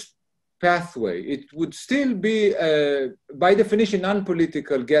religious pathway. It would still be, by definition,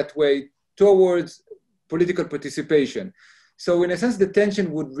 non-political gateway towards political participation. So in a sense, the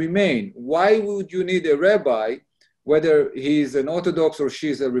tension would remain. Why would you need a rabbi, whether he's an Orthodox or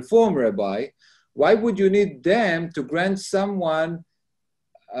she's a Reform rabbi? Why would you need them to grant someone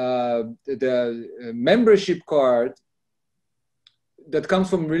the membership card that comes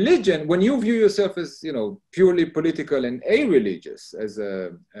from religion when you view yourself as, purely political and a-religious as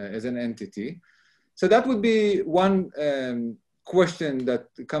an entity? So that would be one question that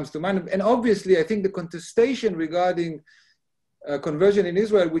comes to mind. And obviously, I think the contestation regarding conversion in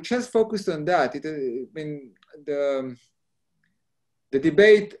Israel, which has focused on that, the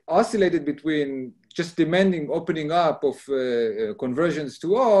debate oscillated between just demanding opening up of conversions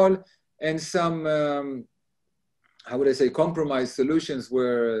to all and some, how would I say, compromise solutions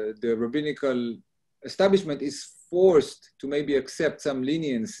where the rabbinical establishment is forced to maybe accept some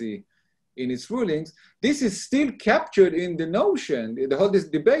leniency in its rulings. This is still captured in the notion, this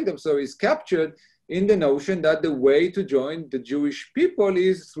debate, is captured in the notion that the way to join the Jewish people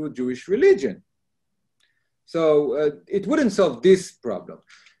is through Jewish religion. So it wouldn't solve this problem.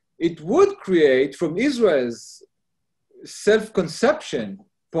 It would create, from Israel's self-conception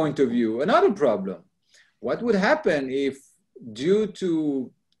point of view, another problem. What would happen if, due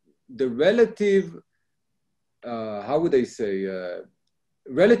to the relative,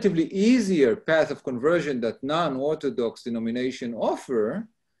 relatively easier path of conversion that non-Orthodox denomination offer,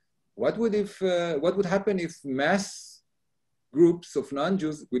 what would happen if mass groups of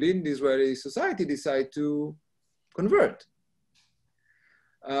non-Jews within the Israeli society decide to convert?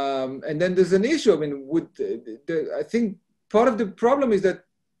 And then there's an issue. I think part of the problem is that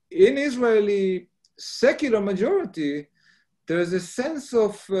in Israeli secular majority, there's a sense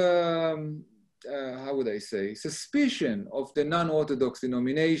of, suspicion of the non-Orthodox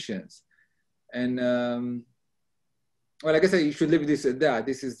denominations. And well, I guess I should leave this at that.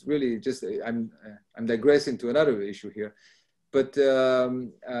 This is really just, I'm digressing to another issue here. But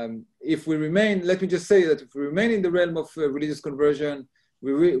if we remain, let me just say that if we remain in the realm of religious conversion,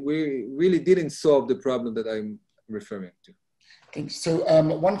 we really didn't solve the problem that I'm referring to. So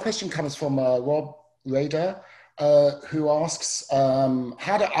one question comes from Rob Rader, who asks,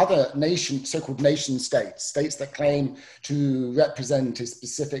 how do other so-called nation states that claim to represent a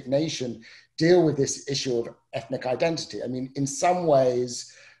specific nation, deal with this issue of ethnic identity? I mean, in some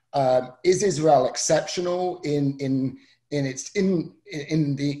ways, is Israel exceptional in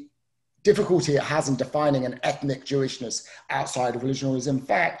the difficulty it has in defining an ethnic Jewishness outside of religion? Or is, in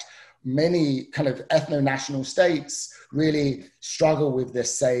fact, many kind of ethno-national states really struggle with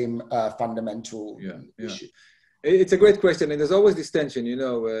this same fundamental issue? It's a great question, and there's always this tension, you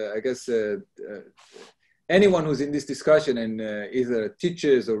know. I guess anyone who's in this discussion and either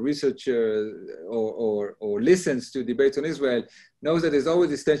teaches or researches or listens to debates on Israel knows that there's always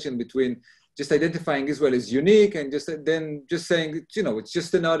this tension between just identifying Israel as unique and just saying, you know, it's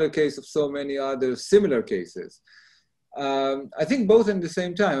just another case of so many other similar cases. I think both at the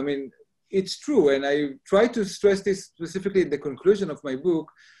same time. I mean, it's true, and I try to stress this specifically in the conclusion of my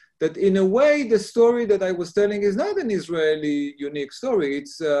book, that in a way, the story that I was telling is not an Israeli unique story.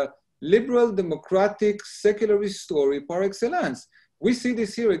 It's a liberal, democratic, secularist story par excellence. We see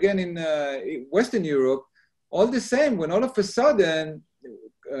this here again in Western Europe, all the same, when all of a sudden,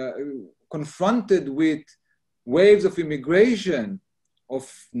 confronted with waves of immigration of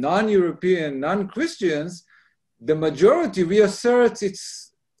non-European, non-Christians, the majority reasserts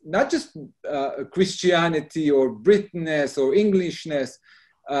its not just Christianity or Britness or Englishness,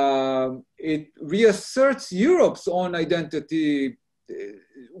 it reasserts Europe's own identity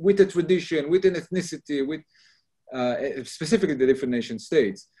with a tradition, with an ethnicity, with specifically the different nation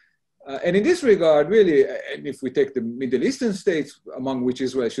states. And in this regard, really, and if we take the Middle Eastern states, among which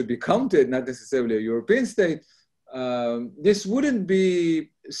Israel should be counted, not necessarily a European state, this wouldn't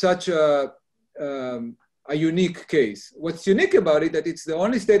be such a unique case. What's unique about it, that it's the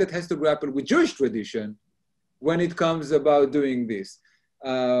only state that has to grapple with Jewish tradition when it comes about doing this.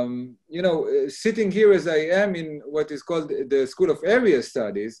 You know, sitting here as I am in what is called the School of Area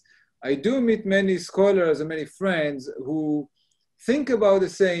Studies, I do meet many scholars and many friends who think about the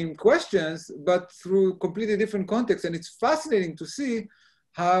same questions, but through completely different contexts. And it's fascinating to see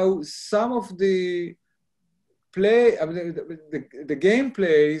how some of the the game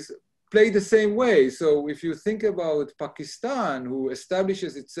plays play the same way. So if you think about Pakistan, who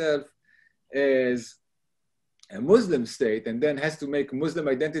establishes itself as a Muslim state and then has to make Muslim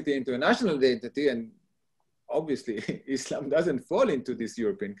identity into a national identity, and obviously Islam doesn't fall into these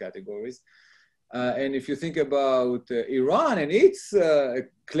European categories. And if you think about Iran and its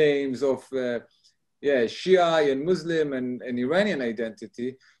claims of Shia and Muslim and Iranian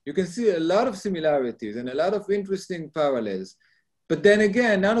identity, you can see a lot of similarities and a lot of interesting parallels. But then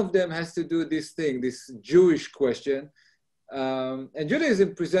again, none of them has to do this thing, this Jewish question. And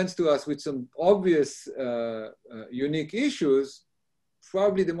Judaism presents to us with some obvious unique issues.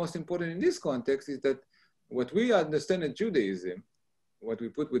 Probably the most important in this context is that what we understand as Judaism, what we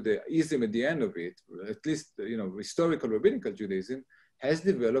put with the ism at the end of it, at least, you know, historical rabbinical Judaism, has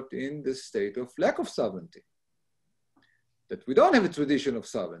developed in the state of lack of sovereignty. That we don't have a tradition of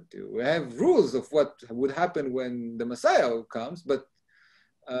sovereignty. We have rules of what would happen when the Messiah comes, but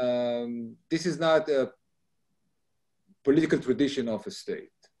this is not a political tradition of a state.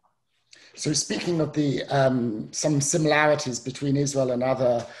 So speaking of the some similarities between Israel and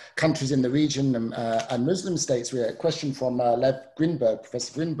other countries in the region and Muslim states, we have a question from Lev Grinberg,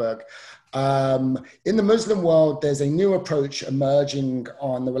 Professor Grinberg. In the Muslim world, there's a new approach emerging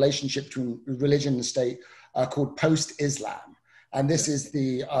on the relationship between religion and state called post-Islam. And this is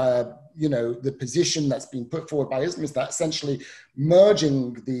the, the position that's been put forward by Islam, is that essentially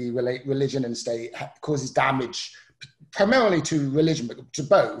merging the religion and state causes damage primarily to religion, but to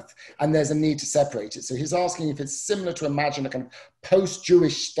both, and there's a need to separate it. So he's asking if it's similar to imagine a kind of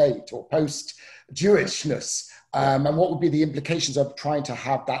post-Jewish state or post-Jewishness, and what would be the implications of trying to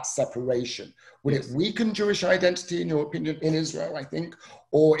have that separation? Would it weaken Jewish identity, in your opinion, in Israel, I think,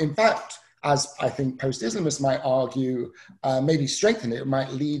 or in fact, as I think post-Islamists might argue, maybe strengthen it? It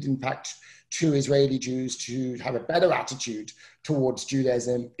might lead, in fact, to Israeli Jews to have a better attitude towards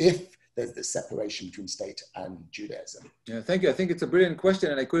Judaism if there's this separation between state and Judaism. Yeah, thank you. I think it's a brilliant question,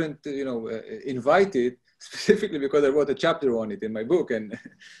 and I couldn't, invite it specifically because I wrote a chapter on it in my book. And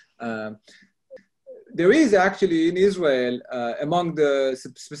there is actually in Israel,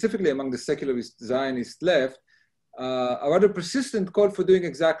 specifically among the secularist Zionist left, a rather persistent call for doing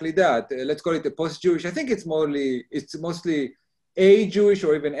exactly that. Let's call it a post-Jewish. I think it's mostly a Jewish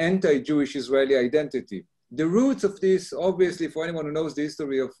or even anti-Jewish Israeli identity. The roots of this, obviously, for anyone who knows the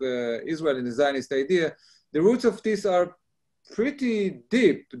history of Israel and the Zionist idea, the roots of this are pretty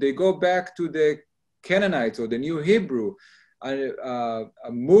deep. They go back to the Canaanites or the New Hebrew, a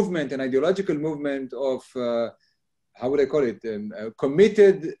movement, an ideological movement of, how would I call it,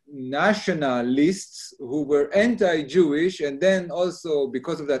 committed nationalists who were anti-Jewish, and then also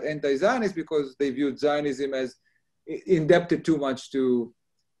because of that anti-Zionist, because they viewed Zionism as indebted too much to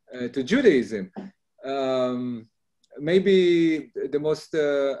Judaism. Maybe the most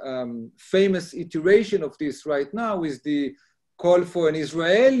famous iteration of this right now is the call for an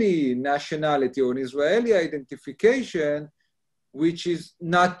Israeli nationality or an Israeli identification, which is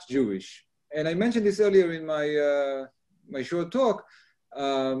not Jewish. And I mentioned this earlier in my short talk.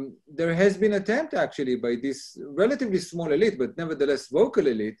 There has been an attempt actually by this relatively small elite, but nevertheless vocal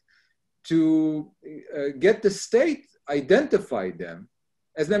elite, to get the state identify them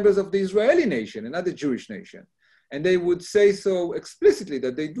as members of the Israeli nation and not the Jewish nation. And they would say so explicitly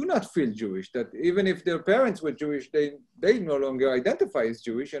that they do not feel Jewish, that even if their parents were Jewish, they no longer identify as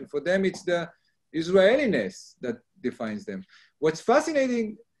Jewish. And for them, it's the Israeliness that defines them. What's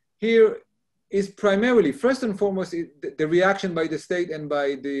fascinating here is primarily, first and foremost, the reaction by the state and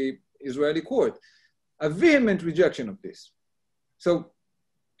by the Israeli court, a vehement rejection of this. So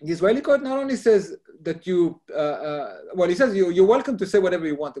the Israeli court not only says that he says you're welcome to say whatever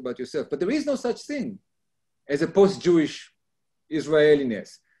you want about yourself, but there is no such thing as a post-Jewish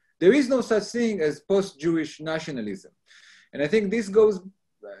Israeliness. There is no such thing as post-Jewish nationalism. And I think this goes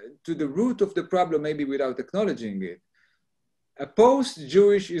to the root of the problem, maybe without acknowledging it. A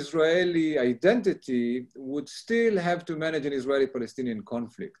post-Jewish Israeli identity would still have to manage an Israeli-Palestinian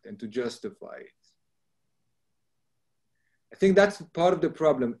conflict and to justify it. I think that's part of the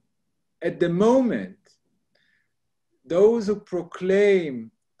problem. At the moment, those who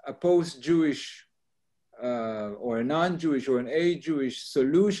proclaim a post-Jewish or a non-Jewish or an a-Jewish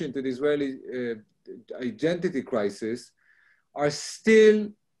solution to the Israeli identity crisis are still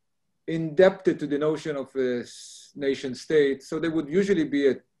indebted to the notion of a nation state. So they would usually be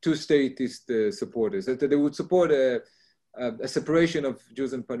a two-statist supporters, that they would support a separation of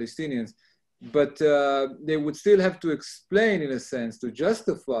Jews and Palestinians, but they would still have to explain, in a sense, to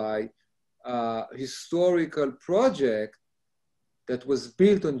justify a historical project that was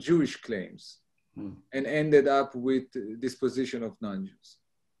built on Jewish claims and ended up with this position of non-Jews.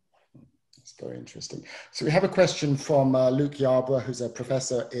 That's very interesting. So we have a question from Luke Yarbrough, who's a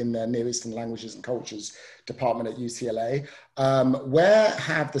professor in the Near Eastern Languages and Cultures Department at UCLA. Where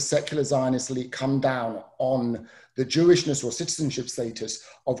have the secular Zionist elite come down on the Jewishness or citizenship status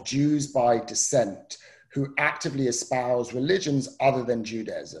of Jews by descent who actively espouse religions other than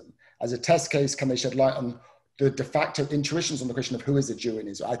Judaism? As a test case, can they shed light on the de facto intuitions on the question of who is a Jew in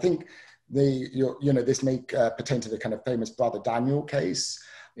Israel? I think this may pertain to the kind of famous Brother Daniel case.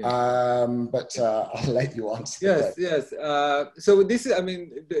 Yeah. But I'll let you answer. Yes. So this is, I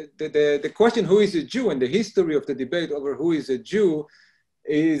mean, the question who is a Jew and the history of the debate over who is a Jew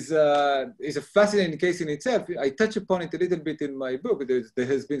is a fascinating case in itself. I touch upon it a little bit in my book. There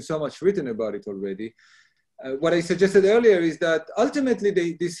has been so much written about it already. What I suggested earlier is that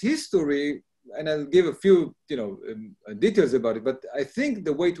ultimately this history, and I'll give a few details about it, but I think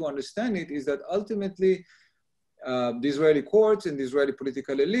the way to understand it is that ultimately the Israeli courts and the Israeli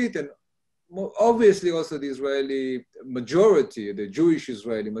political elite, and more obviously also the Israeli majority, the Jewish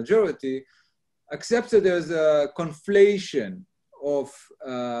Israeli majority, accepts that there's a conflation of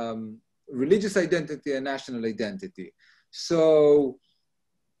religious identity and national identity. So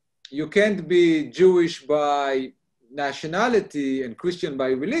you can't be Jewish by nationality and Christian by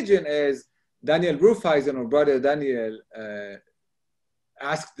religion, as Daniel Rufeisen or Brother Daniel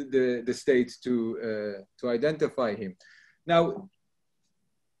asked the state to identify him. Now,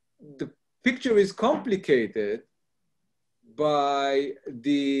 the picture is complicated by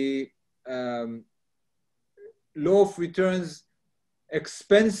the law of returns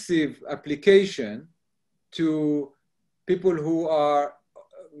expensive application to people who are,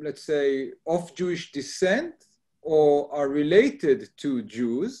 let's say, of Jewish descent or are related to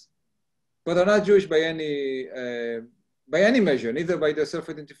Jews, but are not Jewish by any measure, neither by their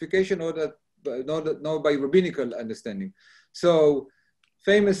self-identification nor by rabbinical understanding. So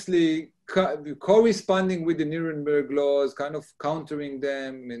famously corresponding with the Nuremberg laws, kind of countering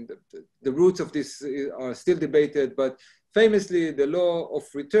them, and the roots of this are still debated, but famously the law of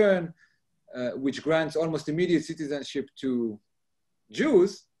return, which grants almost immediate citizenship to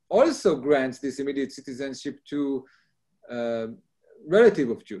Jews also grants this immediate citizenship to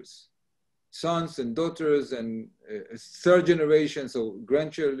relatives of Jews, sons and daughters and third generation, so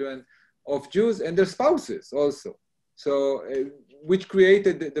grandchildren of Jews and their spouses also. So, which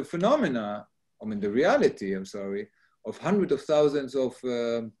created the phenomena, I mean, the reality, I'm sorry, of hundreds of thousands of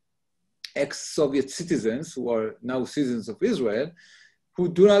ex-Soviet citizens who are now citizens of Israel, who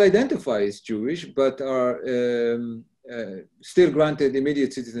do not identify as Jewish, but are still granted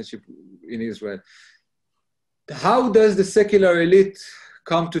immediate citizenship in Israel. How does the secular elite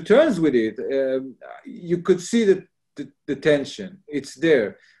come to terms with it? You could see the tension. It's there.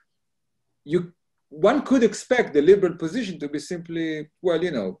 One could expect the liberal position to be simply, well,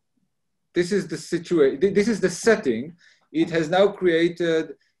 you know, this is the situation, this is the setting. It has now created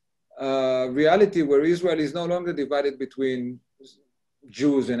a reality where Israel is no longer divided between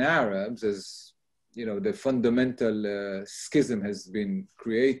Jews and Arabs, as you know, the fundamental schism has been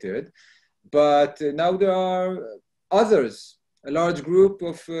created. But now there are others, a large group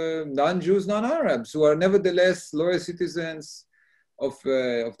of non-Jews, non-Arabs, who are nevertheless loyal citizens of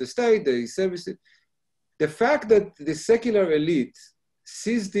the state, they service it. The fact that the secular elite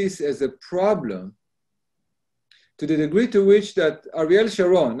sees this as a problem, to the degree to which that Ariel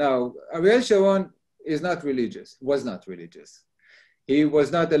Sharon, now Ariel Sharon is not religious, was not religious. He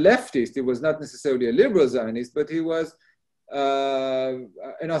was not a leftist, he was not necessarily a liberal Zionist, but he was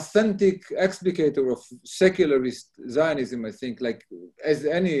an authentic explicator of secularist Zionism, I think, like as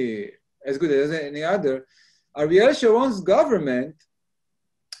good as any other. Ariel Sharon's government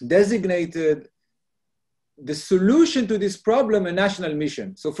designated the solution to this problem a national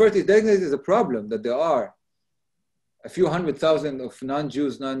mission. So first it designated as a problem that there are a few 100,000 of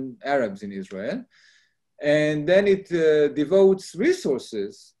non-Jews, non-Arabs in Israel. And then it devotes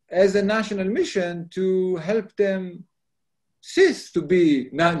resources as a national mission to help them cease to be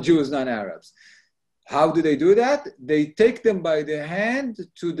non-Jews, non-Arabs. How do they do that? They take them by the hand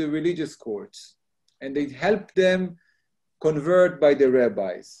to the religious courts and they help them convert by the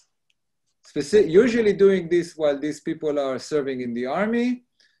rabbis. Usually doing this while these people are serving in the army.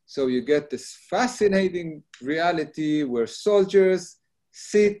 So you get this fascinating reality where soldiers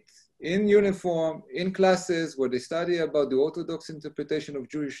sit in uniform, in classes where they study about the Orthodox interpretation of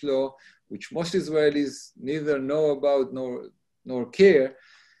Jewish law, which most Israelis neither know about nor care,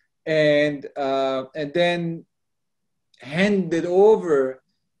 and then handed over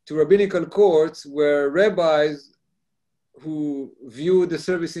to rabbinical courts where rabbis who view the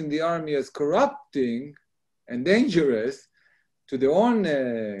service in the army as corrupting and dangerous to their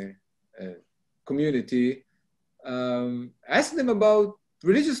own community, ask them about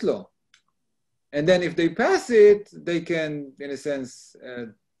religious law. And then if they pass it, they can, in a sense,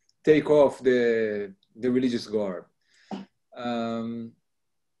 take off the religious garb.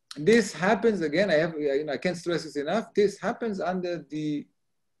 This happens, again, I can't stress this enough, this happens under the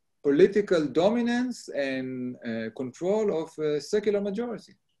political dominance and control of a secular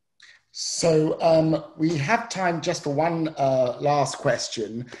majority. So we have time just for one last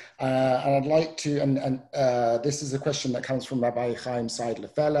question, and I'd like to, and this is a question that comes from Rabbi Chaim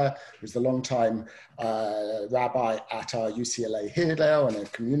Seidler-Feller, who's the longtime rabbi at our UCLA Hillel and a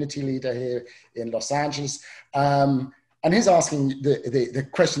community leader here in Los Angeles. And he's asking the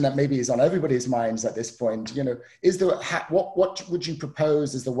question that maybe is on everybody's minds at this point, you know, is there, what would you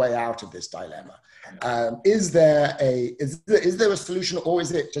propose as the way out of this dilemma? Is there a solution, or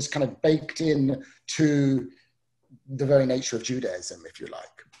is it just kind of baked in to the very nature of Judaism, if you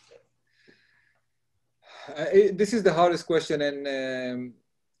like? This is the hardest question, and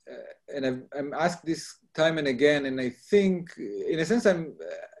I'm asked this time and again, and I think, in a sense, I'm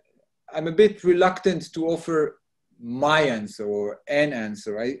a bit reluctant to offer my answer or an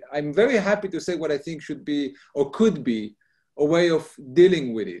answer. I'm very happy to say what I think should be or could be a way of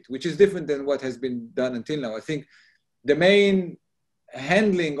dealing with it, which is different than what has been done until now. I think the main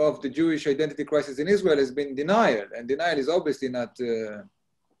handling of the Jewish identity crisis in Israel has been denial, and denial is obviously not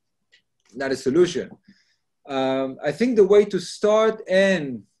a solution. I think the way to start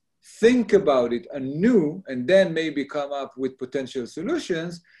and think about it anew, and then maybe come up with potential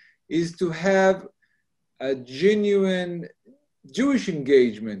solutions, is to have a genuine Jewish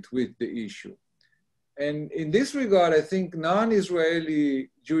engagement with the issue. And in this regard, I think non-Israeli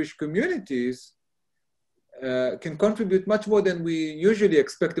Jewish communities can contribute much more than we usually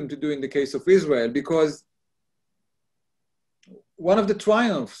expect them to do in the case of Israel, because one of the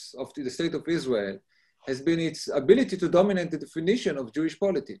triumphs of the state of Israel has been its ability to dominate the definition of Jewish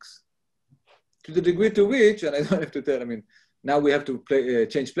politics. To the degree to which, and I don't have to tell, I mean, now we have to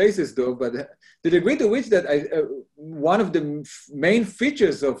change places though, but the degree to which that one of the main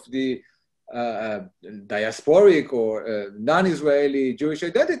features of the diasporic or non-Israeli Jewish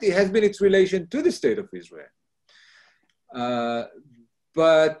identity has been its relation to the state of Israel.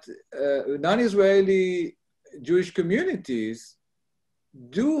 But non-Israeli Jewish communities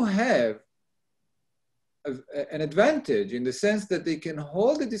do have an advantage in the sense that they can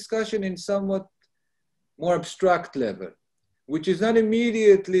hold the discussion in somewhat more abstract level, which is not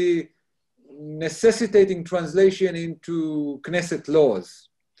immediately necessitating translation into Knesset laws.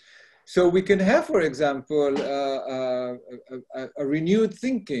 So we can have, for example, a renewed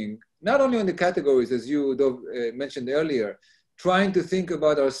thinking, not only on the categories, as you mentioned earlier, trying to think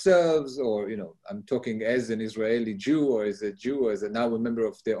about ourselves, or, you know, I'm talking as an Israeli Jew, or as a Jew, as a now a member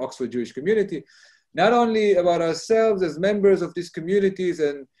of the Oxford Jewish community, not only about ourselves as members of these communities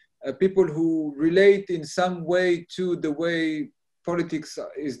and people who relate in some way to the way politics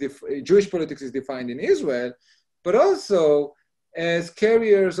Jewish politics is defined in Israel, but also as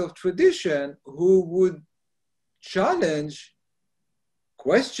carriers of tradition who would challenge,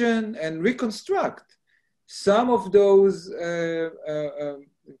 question, and reconstruct some of those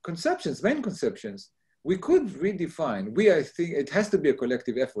conceptions, main conceptions. We could redefine. I think it has to be a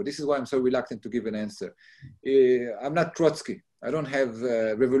collective effort. This is why I'm so reluctant to give an answer. I'm not Trotsky. I don't have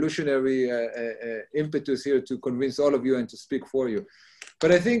revolutionary impetus here to convince all of you and to speak for you.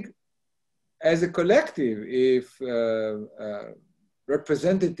 But I think as a collective, if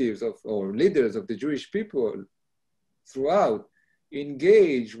representatives of or leaders of the Jewish people throughout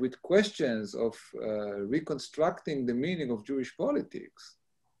engage with questions of reconstructing the meaning of Jewish politics,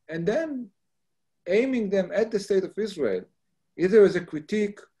 and then aiming them at the state of Israel, either as a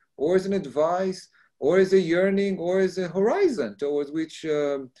critique or as an advice or as a yearning or as a horizon towards which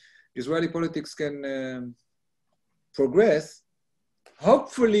Israeli politics can progress,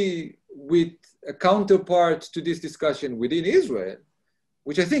 hopefully with a counterpart to this discussion within Israel,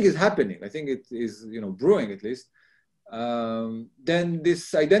 which I think is happening. I think it is, you know, brewing at least. Then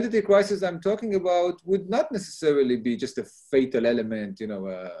this identity crisis I'm talking about would not necessarily be just a fatal element, you know,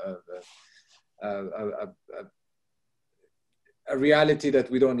 a reality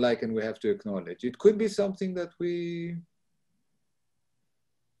that we don't like and we have to acknowledge. It could be something that we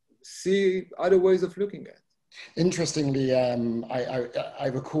see other ways of looking at. Interestingly, I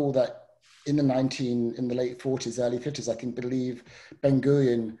recall that in the late 40s, early 50s, I believe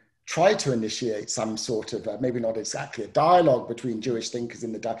Ben-Gurion tried to initiate some sort of, maybe not exactly a dialogue between Jewish thinkers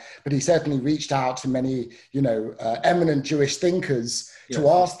but he certainly reached out to many, you know, eminent Jewish thinkers to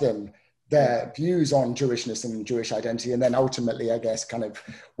ask them their views on Jewishness and Jewish identity, and then ultimately, I guess, kind of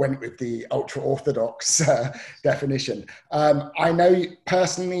went with the ultra-Orthodox definition. I know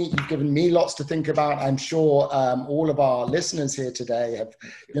personally you've given me lots to think about. I'm sure all of our listeners here today have,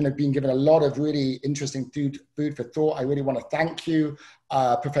 you know, been given a lot of really interesting food for thought. I really want to thank you,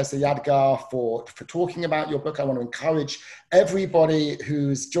 Professor Yadgar, for talking about your book. I want to encourage everybody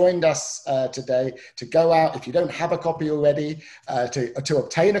who's joined us today to go out, if you don't have a copy already, to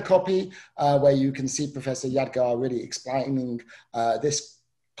obtain a copy, where you can see Professor Yadgar really explaining this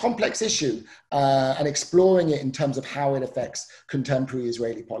complex issue and exploring it in terms of how it affects contemporary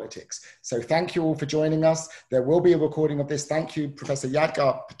Israeli politics. So thank you all for joining us. There will be a recording of this. Thank you, Professor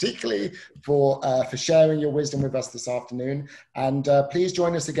Yadgar, particularly for sharing your wisdom with us this afternoon. And please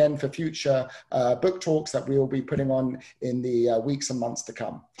join us again for future book talks that we will be putting on in the weeks and months to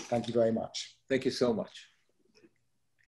come. Thank you very much. Thank you so much.